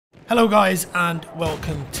Hello guys and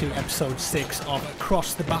welcome to episode 6 of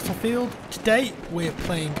Across the Battlefield. Today we're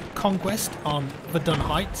playing Conquest on Verdun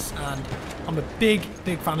Heights and I'm a big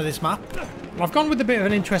fan of this map. I've gone with a bit of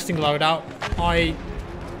an interesting loadout. I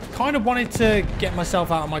kind of wanted to get myself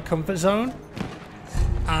out of my comfort zone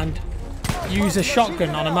and use a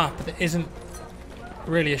shotgun on a map that isn't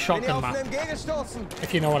really a shotgun map,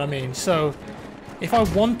 if you know what I mean. So if I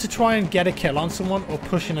want to try and get a kill on someone or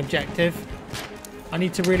push an objective, I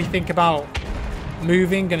need to really think about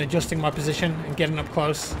moving and adjusting my position and getting up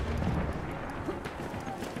close.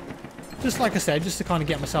 Just like I said, just to kind of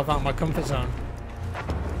get myself out of my comfort zone.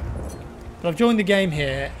 But I've joined the game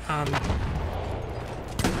here and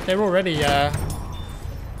they're already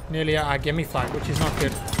nearly at our gimme flag, which is not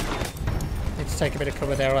good. Need to take a bit of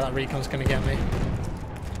cover there or that recon's going to get me.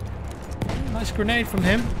 Nice grenade from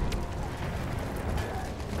him.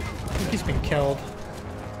 I think he's been killed.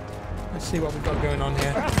 Let's see what we've got going on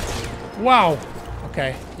here. Wow!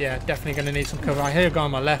 Okay, yeah, definitely going to need some cover. I hear a guy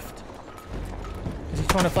on my left. Is he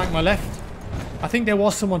trying to flank my left? I think there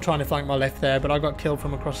was someone trying to flank my left there, but I got killed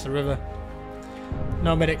from across the river.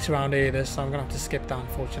 No medics around either, so I'm going to have to skip that,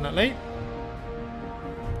 unfortunately.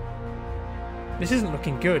 This isn't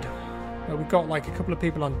looking good. Well, we've got like a couple of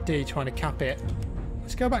people on D trying to cap it.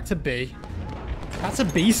 Let's go back to B. That's a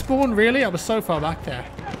B spawn, really? I was so far back there.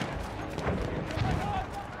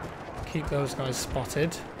 Keep those guys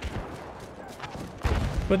spotted.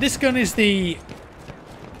 But this gun is the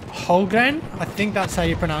Holgren. I think that's how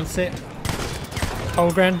you pronounce it.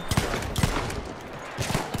 Holgren.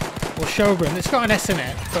 Or Sjogren. It's got an S in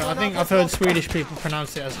it, but I think I've heard Swedish people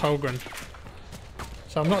pronounce it as Holgren.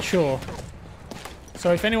 So I'm not sure.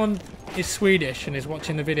 So if anyone is Swedish and is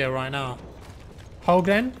watching the video right now,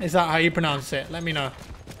 Holgren, is that how you pronounce it? Let me know.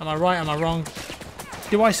 Am I right? Am I wrong?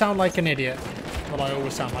 Do I sound like an idiot? Well, I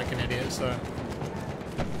always sound like an idiot, so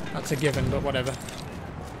that's a given, but whatever.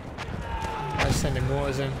 Let's send him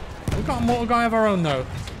mortars in. We've got a mortar guy of our own, though.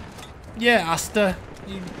 Yeah, Asta,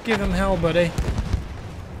 you give him hell, buddy.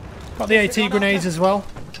 Got the AT grenades as well.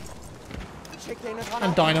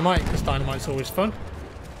 And dynamite, because dynamite's always fun.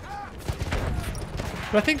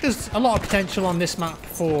 But I think there's a lot of potential on this map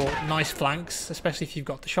for nice flanks, especially if you've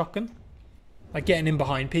got the shotgun. Like getting in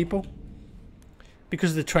behind people.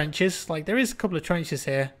 Because of the trenches. Like, there is a couple of trenches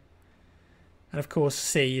here. And of course,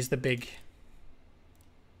 C is the big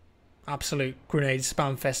absolute grenade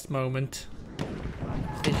spam fest moment.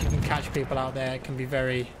 If you can catch people out there, it can be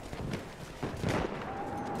very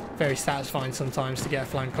satisfying sometimes to get a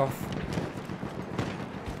flank off.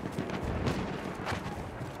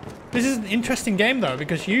 This is an interesting game though,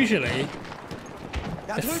 because usually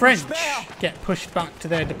the French get pushed back to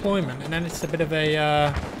their deployment and then it's a bit of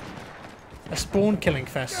a spawn killing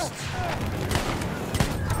fest.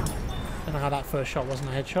 Don't know how that first shot wasn't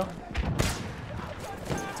a headshot.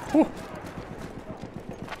 Whew.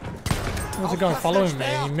 There was a guy following me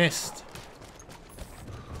and he missed.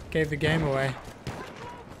 Gave the game away.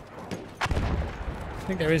 I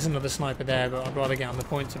think there is another sniper there, but I'd rather get on the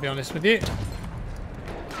point, to be honest with you.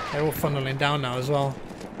 They're all funneling down now as well.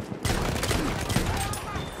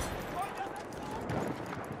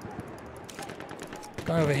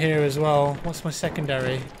 Guy over here as well. What's my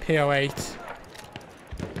secondary? PO8.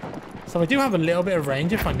 So I do have a little bit of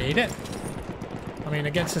range if I need it. I mean,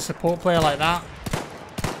 against a support player like that,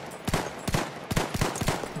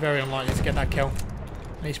 very unlikely to get that kill.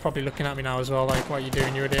 And he's probably looking at me now as well, like, what are you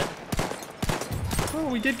doing, you idiot? Oh,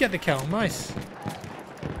 we did get the kill. Nice.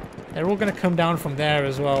 They're all going to come down from there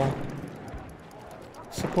as well.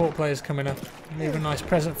 Support players coming up. Leave a nice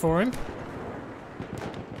present for him.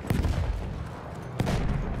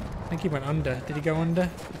 I think he went under. Did he go under? I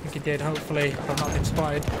think he did, hopefully. I've not been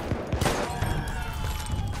spotted.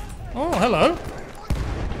 Oh, hello.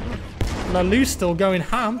 Lalou's still going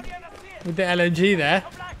ham with the LNG there.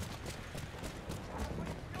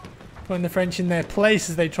 Putting the French in their place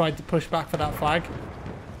as they tried to push back for that flag.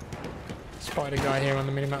 Spotted a guy here on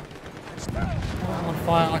the minimap. I'm on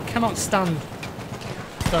fire. I cannot stand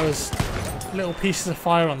those little pieces of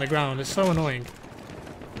fire on the ground. It's so annoying.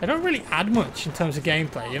 They don't really add much in terms of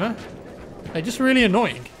gameplay, you know? They're just really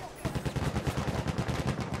annoying.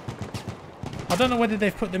 I don't know whether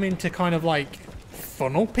they've put them in to kind of like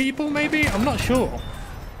funnel people, maybe? I'm not sure.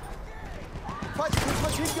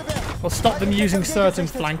 Or stop them using certain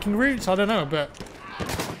flanking routes? I don't know, but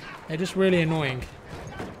they're just really annoying.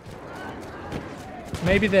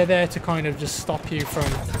 Maybe they're there to kind of just stop you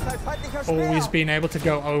from always being able to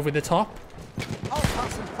go over the top.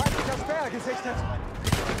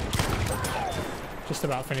 Just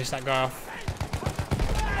about finished that guy off.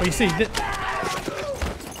 But you see,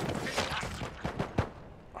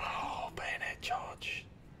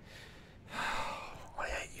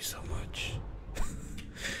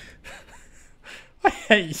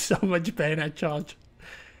 hate so much bayonet charge.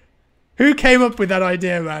 Who came up with that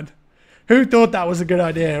idea, man? Who thought that was a good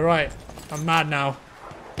idea? Right, I'm mad now.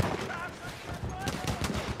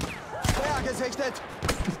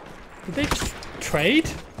 Did they just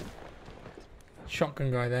trade?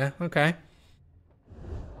 Shotgun guy there. Okay.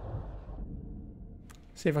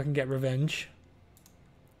 See if I can get revenge.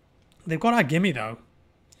 They've got our gimme though.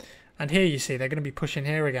 And here you see they're going to be pushing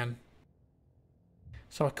here again.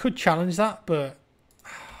 So I could challenge that, but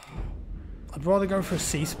I'd rather go for a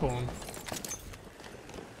C spawn.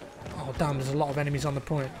 Oh damn, there's a lot of enemies on the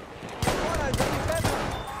point.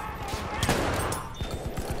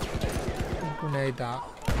 I'll grenade that.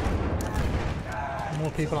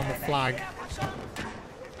 More people on the flag.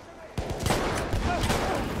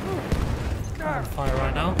 I'm on fire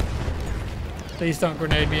right now. Please don't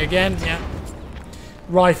grenade me again. Yeah.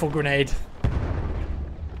 Rifle grenade.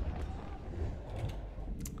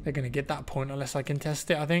 They're going to get that point unless I contest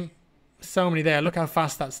it, I think. So many there. Look how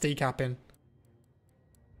fast that's decapping.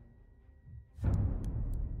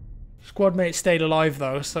 Squad mate stayed alive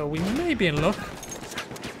though, so we may be in luck.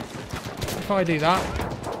 If I do that.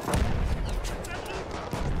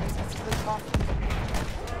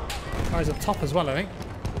 Guy's up top as well, I think.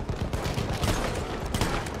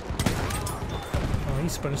 Oh, he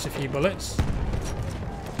sponged a few bullets.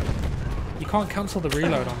 You can't cancel the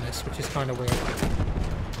reload on this, which is kind of weird.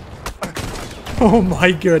 Oh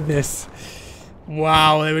my goodness.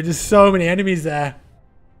 Wow, there were just so many enemies there.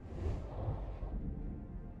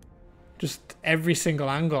 Just every single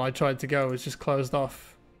angle I tried to go was just closed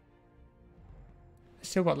off.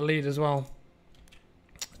 Still got the lead as well.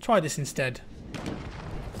 Try this instead.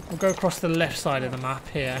 We'll go across the left side of the map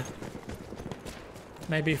here.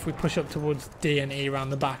 Maybe if we push up towards D and E around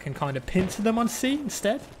the back and kind of pincer them on C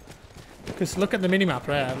instead. Because look at the minimap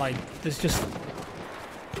there, like, there's just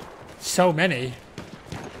so many.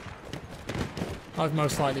 I've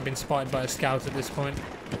most likely been spotted by a scout at this point.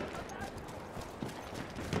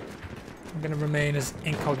 I'm going to remain as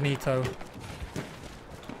incognito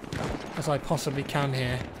as I possibly can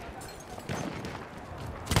here.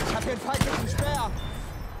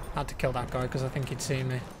 Had to kill that guy because I think he'd seen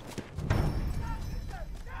me.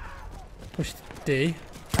 Push D.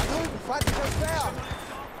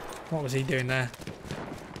 What was he doing there?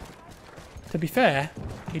 To be fair,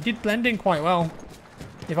 he did blend in quite well.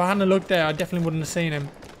 If I hadn't looked there, I definitely wouldn't have seen him.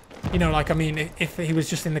 You know, like, I mean, if he was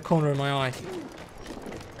just in the corner of my eye.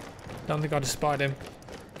 Don't think I'd have spotted him.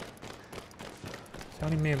 It's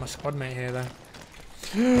only me and my squad mate here, though.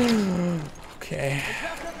 Okay.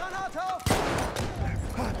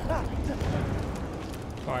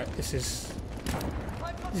 Alright, this is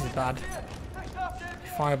bad. He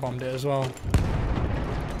firebombed it as well.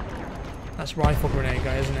 That's rifle grenade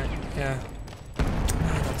guy, isn't it? Yeah.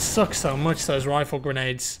 That sucks so much, those rifle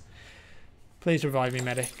grenades. Please revive me,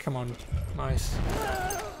 medic. Come on. Nice.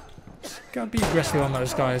 Gotta be aggressive on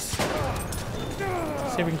those guys.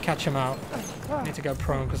 See if we can catch him out. I need to go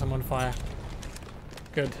prone because I'm on fire.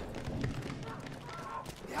 Good.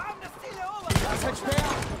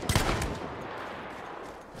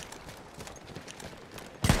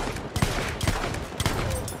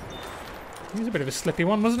 He was a bit of a slippy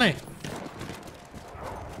one, wasn't he?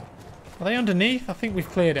 Are they underneath? I think we've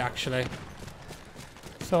cleared it, actually.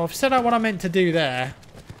 So I've set out what I meant to do there.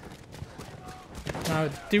 Now,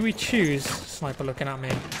 do we choose... Sniper looking at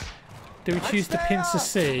me. Do we choose to pincer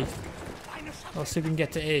C? Or see if we can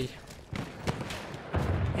get to E?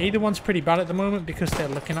 Either one's pretty bad at the moment because they're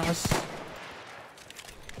looking at us.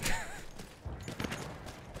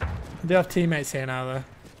 I do have teammates here now, though.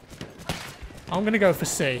 I'm going to go for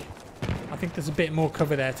C. I think there's a bit more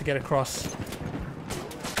cover there to get across. It's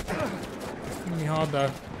going to be hard,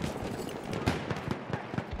 though.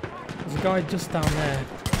 There's a guy just down there.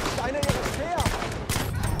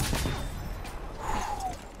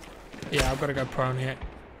 Yeah, I've got to go prone here.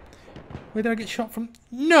 Where did I get shot from?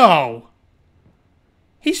 No!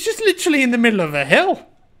 He's just literally in the middle of a hill.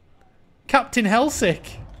 Captain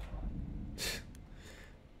Hellsick.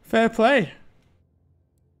 Fair play.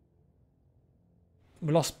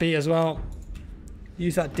 We lost B as well.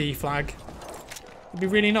 Use that D flag. It'd be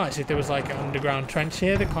really nice if there was like an underground trench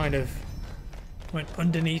here that kind of went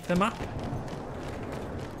underneath the map.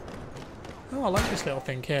 Oh, I like this little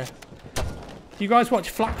thing here. You guys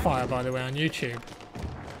watch Flakfire, by the way, on YouTube?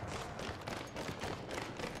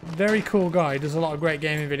 Very cool guy. Does a lot of great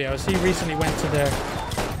gaming videos. He recently went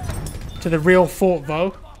to the real Fort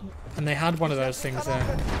Vaux, and they had one of those things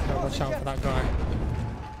there. So watch out for that guy.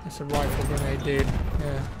 It's a rifle grenade, dude.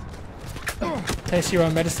 Yeah. Taste your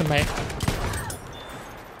own medicine, mate.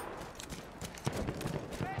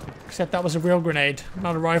 Except that was a real grenade,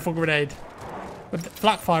 not a rifle grenade. But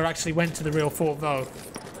Blackfire actually went to the real Fort Vaux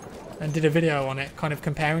and did a video on it, kind of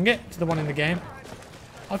comparing it to the one in the game.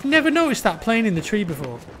 I've never noticed that plane in the tree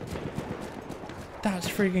before. That's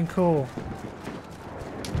freaking cool.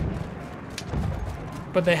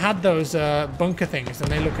 But they had those bunker things, and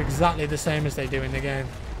they look exactly the same as they do in the game.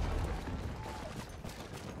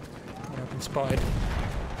 I've been spotted.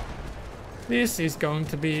 This is going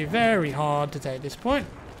to be very hard to take this point.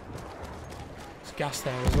 There's gas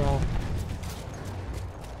there as well.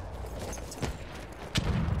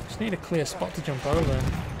 Just need a clear spot to jump over.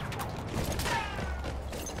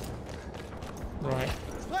 Right.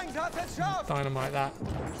 Dynamite that.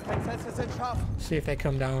 See if they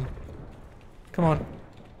come down. Come on.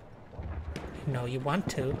 No, you want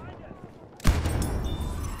to.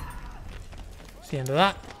 It's the end of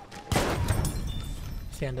that.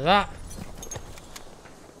 It's the end of that.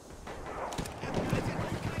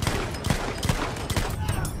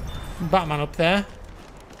 Batman up there.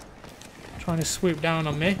 Trying to swoop down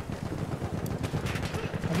on me.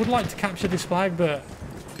 I would like to capture this flag, but I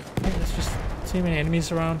think there's just too many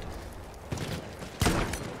enemies around.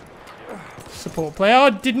 Support player. I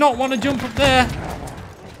did not want to jump up there.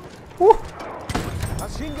 Woo.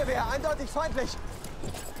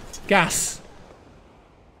 Gas.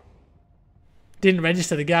 Didn't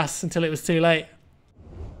register the gas until it was too late.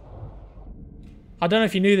 I don't know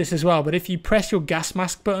if you knew this as well, but if you press your gas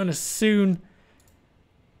mask button, as soon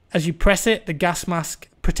as you press it, the gas mask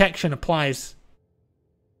protection applies.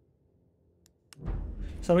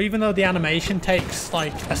 So even though the animation takes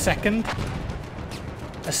like a second,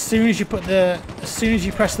 as soon as you press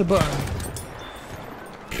the button,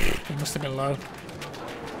 it must have been low.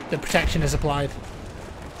 The protection is applied.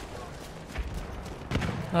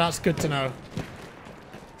 Now that's good to know.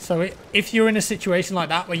 So if you're in a situation like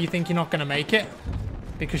that where you think you're not going to make it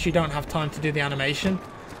because you don't have time to do the animation,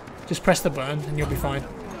 just press the button and you'll be fine.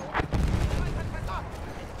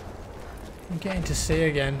 I'm getting to sea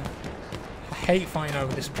again. I hate fighting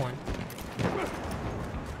over this point.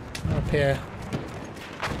 I'm up here.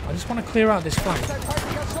 I just want to clear out this flank.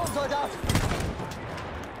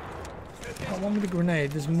 That one with the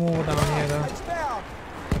grenade. There's more down here though.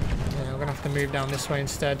 Yeah, we're going to have to move down this way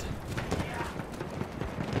instead.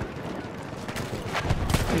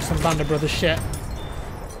 Do some Band of Brothers shit.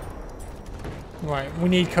 Right, we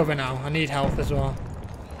need cover now. I need health as well.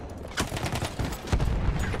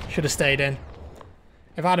 Should have stayed in.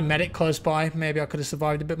 If I had a medic close by, maybe I could have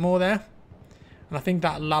survived a bit more there. And I think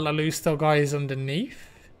that Lalalusto guy is underneath.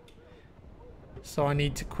 So I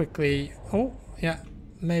need to quickly... Oh, yeah.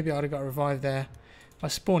 Maybe I'd have got revived there. If I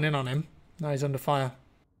spawn in on him. Now he's under fire.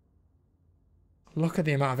 Look at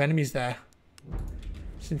the amount of enemies there.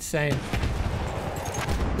 It's insane.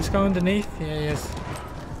 This guy underneath? Yeah, he is.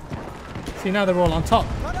 See, now they're all on top.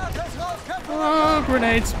 Oh,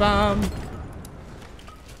 grenade spam.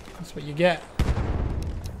 That's what you get.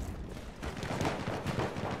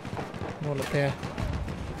 All up here.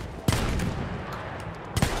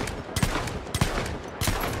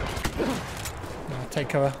 No, take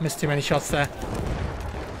cover. Missed too many shots there.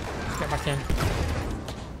 Let's get back in.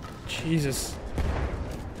 Jesus.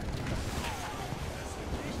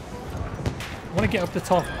 I want to get up the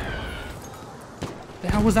top. The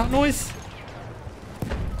hell was that noise?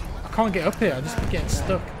 I can't get up here. I just keep getting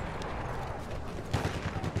stuck.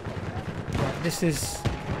 Right, this is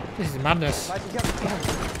madness. Are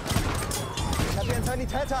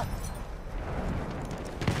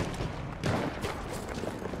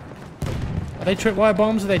they tripwire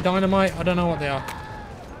bombs? Are they dynamite? I don't know what they are.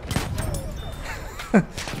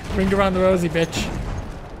 Ring around the rosy, bitch.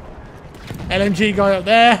 LMG guy up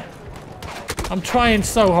there. I'm trying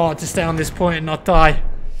so hard to stay on this point and not die.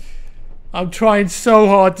 I'm trying so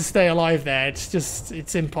hard to stay alive there. It's just,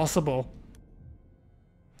 it's impossible.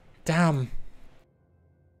 Damn.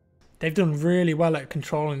 They've done really well at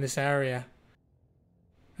controlling this area.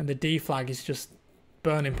 And the D flag is just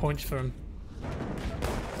burning points for him.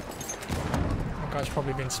 That guy's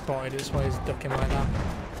probably been spotted. That's why he's ducking like that.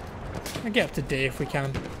 I'll get up to D if we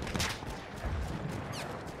can.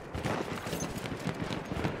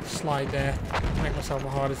 Slide there. Make myself a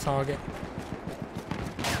harder target.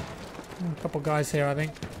 A couple guys here, I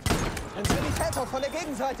think.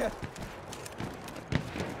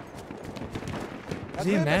 Is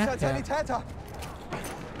he in there? Yeah.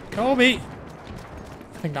 Kobe! I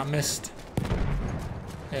think that missed.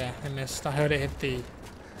 Yeah, it missed. I heard it hit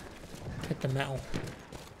the metal.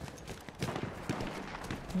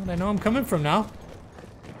 Well, they know I'm coming from now.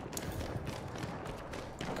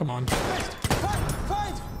 Come on.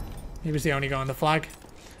 He was the only guy on the flag.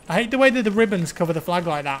 I hate the way that the ribbons cover the flag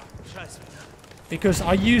like that. Because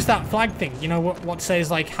I use that flag thing, you know, what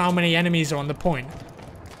says like how many enemies are on the point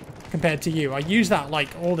compared to you. I use that like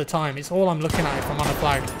all the time. It's all I'm looking at if I'm on a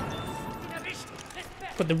flag.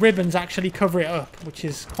 But the ribbons actually cover it up, which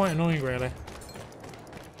is quite annoying really.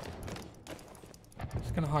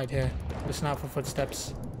 Just gonna hide here. Listen out for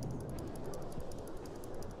footsteps.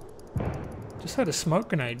 Just heard a smoke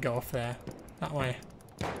grenade go off there. That way.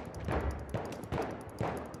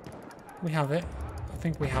 We have it. I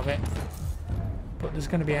think we have it. But there's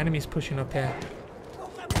going to be enemies pushing up here.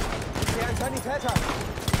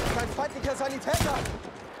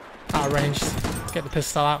 Out of range. Get the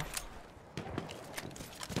pistol out.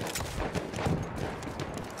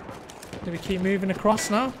 Do we keep moving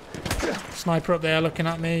across now? Sniper up there looking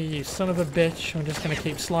at me. You son of a bitch. I'm just going to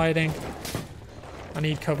keep sliding. I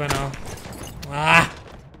need cover now. Ah!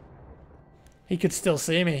 He could still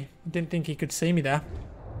see me. I didn't think he could see me there.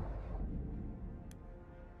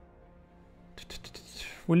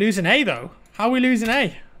 We're losing A though. How are we losing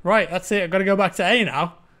A? Right, that's it. I've got to go back to A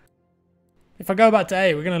now. If I go back to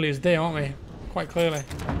A, we're going to lose D, aren't we? Quite clearly.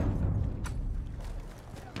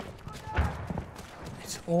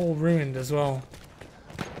 It's all ruined as well.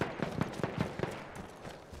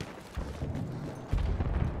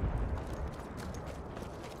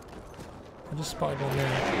 I just spotted one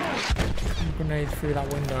there. Grenade through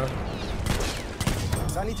that window.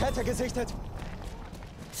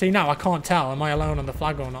 See, now I can't tell. Am I alone on the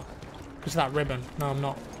flag or not? Because of that ribbon. No, I'm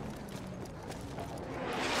not.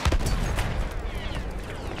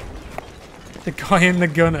 The guy in the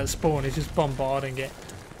gun at spawn is just bombarding it.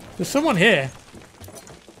 There's someone here.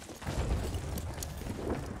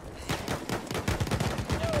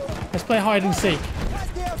 Let's play hide and seek.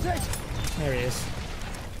 There he is.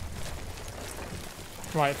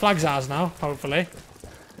 Right, flag's ours now, hopefully.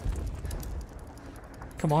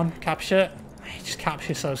 Come on, capture. He just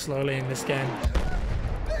captures so slowly in this game.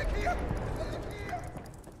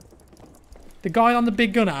 The guy on the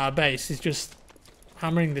big gun at our base is just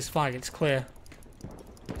hammering this flag, it's clear.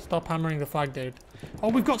 Stop hammering the flag, dude. Oh,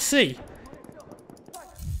 we've got C.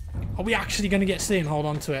 Are we actually going to get C and hold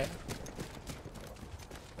on to it?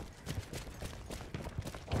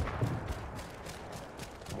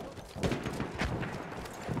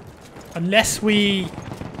 Unless we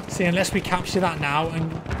capture that now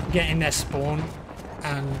and get in their spawn,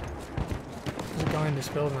 and there's a guy in this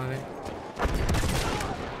building, I think.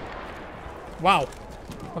 Wow,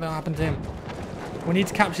 what happened to him? We need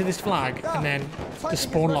to capture this flag and then just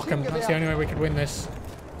spawn lock him. That's the only way we could win this.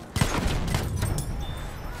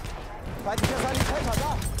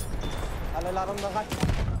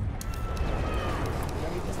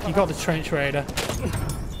 He got the trench raider.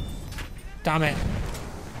 Damn it.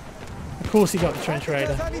 Of course he got the trench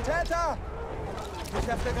raider.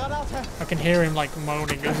 I can hear him like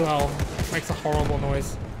moaning as well. Makes a horrible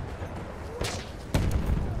noise.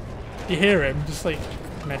 You hear him? Just like,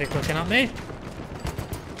 medic looking at me.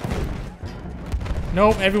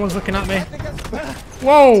 Nope, everyone's looking at me.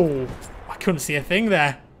 Whoa! I couldn't see a thing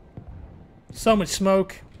there. So much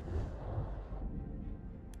smoke.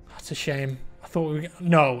 That's a shame. I thought we were...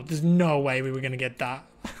 No, there's no way we were going to get that.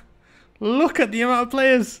 Look at the amount of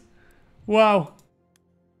players. Wow.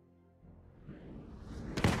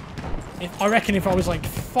 I reckon if I was like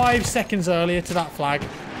 5 seconds earlier to that flag,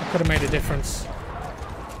 I could have made a difference.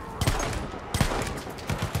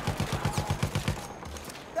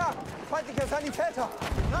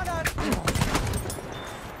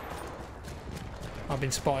 I've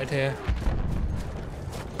been spotted here.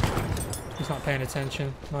 He's not paying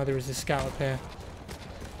attention. Neither is this scout up here.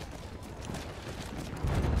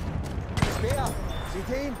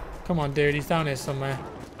 Come on, dude. He's down here somewhere.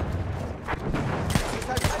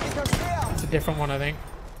 It's a different one, I think.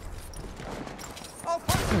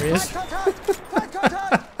 There he is.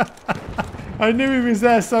 I knew he was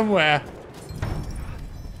there somewhere.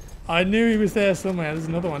 I knew he was there somewhere. There's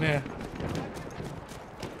another one here.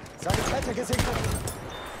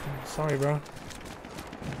 Sorry, bro.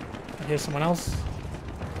 I hear someone else.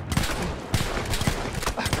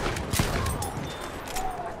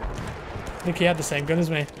 I think he had the same gun as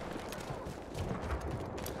me.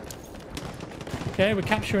 Okay, we're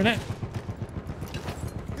capturing it.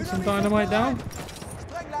 Put some dynamite down.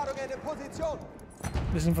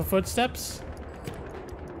 Listen for footsteps.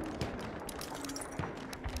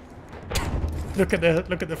 Look at the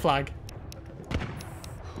flag.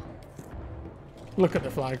 Look at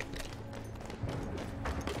the flag.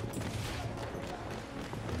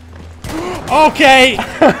 Okay.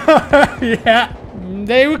 Yeah,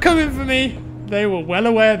 they were coming for me. They were well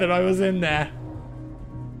aware that I was in there.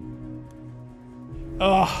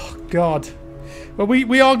 Oh, God. Well,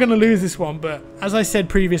 we are going to lose this one, but as I said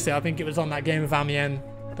previously, I think it was on that game of Amiens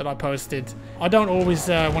that I posted. I don't always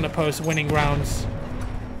want to post winning rounds.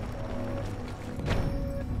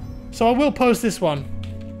 So I will post this one.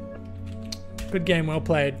 Good game, well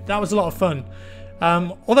played. That was a lot of fun.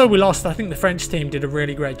 Although we lost, I think the French team did a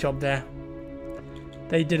really great job there.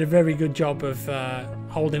 They did a very good job of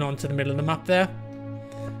holding on to the middle of the map there.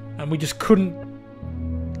 And we just couldn't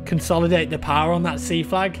consolidate the power on that C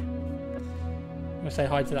flag. I'm going to say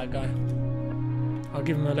hi to that guy. I'll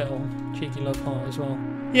give him a little cheeky love heart as well.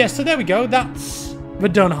 Yeah, so there we go. That's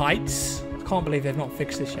Verdun Heights. I can't believe they've not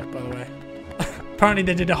fixed this yet, by the way. Apparently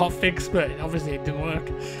they did a hot fix, but obviously it didn't work.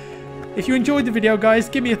 If you enjoyed the video, guys,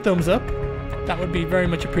 give me a thumbs up. That would be very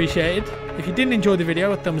much appreciated. If you didn't enjoy the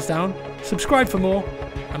video, a thumbs down. Subscribe for more,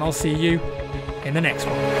 and I'll see you in the next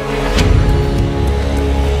one.